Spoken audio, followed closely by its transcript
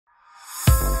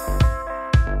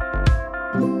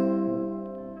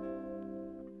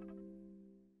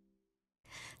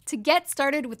To get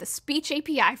started with the Speech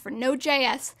API for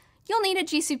Node.js, you'll need a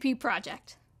GCP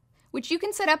project, which you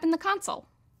can set up in the console.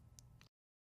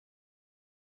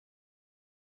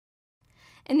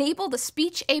 Enable the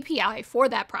Speech API for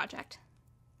that project.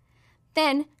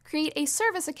 Then, create a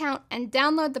service account and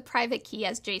download the private key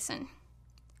as JSON.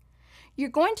 You're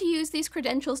going to use these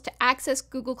credentials to access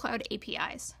Google Cloud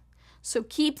APIs, so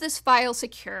keep this file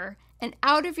secure and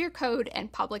out of your code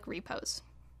and public repos.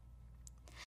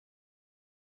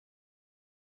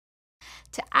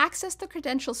 To access the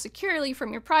credentials securely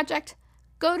from your project,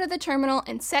 go to the terminal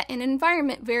and set an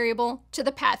environment variable to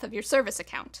the path of your service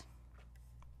account.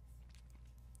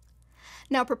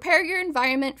 Now prepare your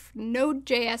environment for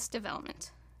Node.js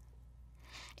development.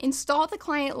 Install the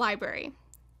client library.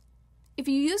 If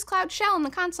you use Cloud Shell in the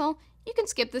console, you can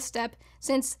skip this step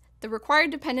since the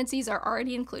required dependencies are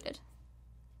already included.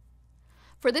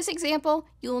 For this example,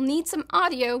 you will need some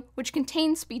audio which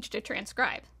contains speech to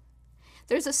transcribe.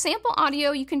 There's a sample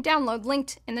audio you can download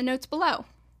linked in the notes below.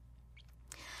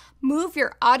 Move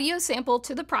your audio sample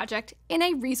to the project in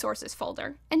a resources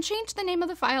folder and change the name of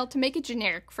the file to make it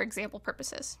generic for example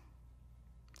purposes.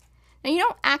 Now you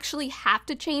don't actually have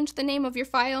to change the name of your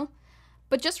file,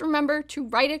 but just remember to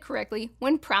write it correctly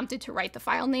when prompted to write the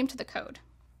file name to the code.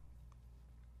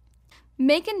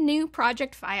 Make a new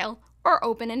project file or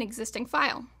open an existing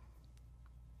file.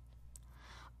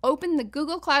 Open the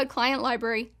Google Cloud Client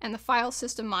Library and the File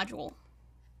System module.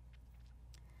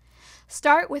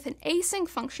 Start with an async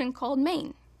function called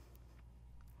main.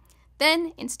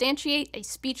 Then instantiate a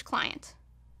speech client.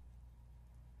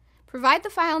 Provide the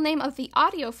file name of the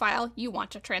audio file you want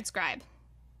to transcribe.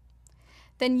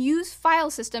 Then use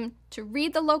File System to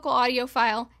read the local audio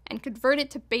file and convert it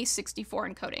to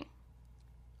base64 encoding.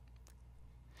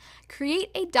 Create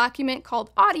a document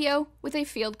called audio with a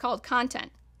field called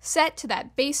content, set to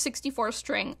that base64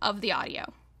 string of the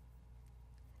audio.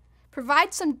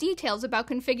 Provide some details about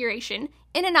configuration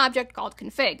in an object called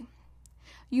config.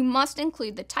 You must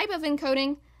include the type of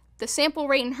encoding, the sample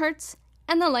rate in hertz,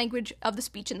 and the language of the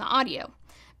speech in the audio.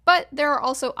 But there are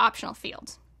also optional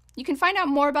fields. You can find out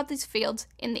more about these fields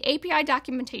in the API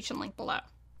documentation link below.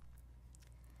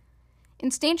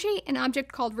 Instantiate an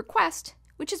object called request,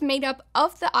 which is made up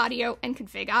of the audio and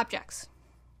config objects.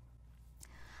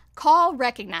 Call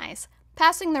recognize,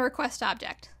 passing the request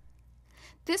object.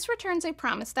 This returns a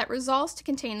promise that resolves to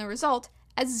contain the result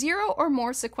as 0 or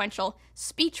more sequential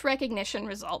speech recognition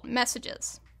result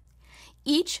messages.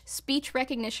 Each speech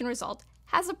recognition result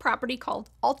has a property called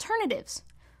alternatives,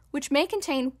 which may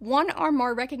contain one or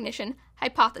more recognition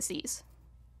hypotheses.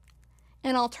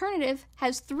 An alternative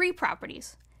has 3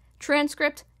 properties: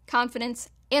 transcript, confidence,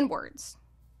 and words.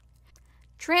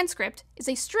 Transcript is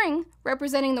a string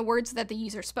representing the words that the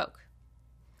user spoke.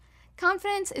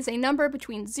 Confidence is a number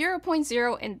between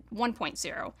 0.0 and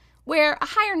 1.0, where a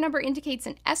higher number indicates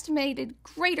an estimated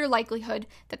greater likelihood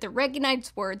that the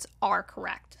recognized words are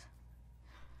correct.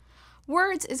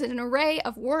 Words is an array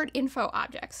of word info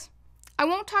objects. I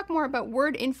won't talk more about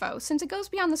word info since it goes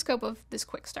beyond the scope of this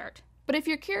quick start, but if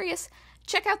you're curious,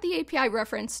 check out the API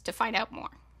reference to find out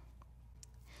more.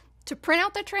 To print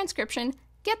out the transcription,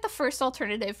 get the first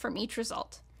alternative from each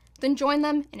result, then join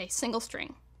them in a single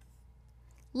string.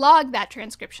 Log that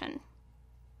transcription.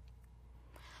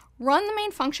 Run the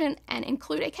main function and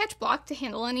include a catch block to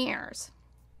handle any errors.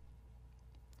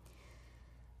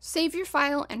 Save your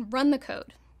file and run the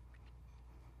code.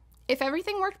 If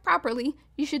everything worked properly,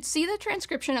 you should see the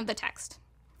transcription of the text.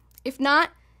 If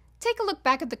not, take a look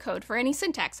back at the code for any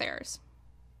syntax errors.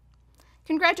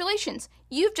 Congratulations,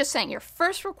 you've just sent your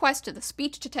first request to the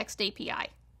Speech-to-Text API.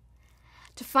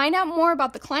 To find out more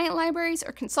about the client libraries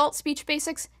or consult speech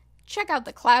basics, check out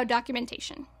the cloud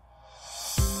documentation.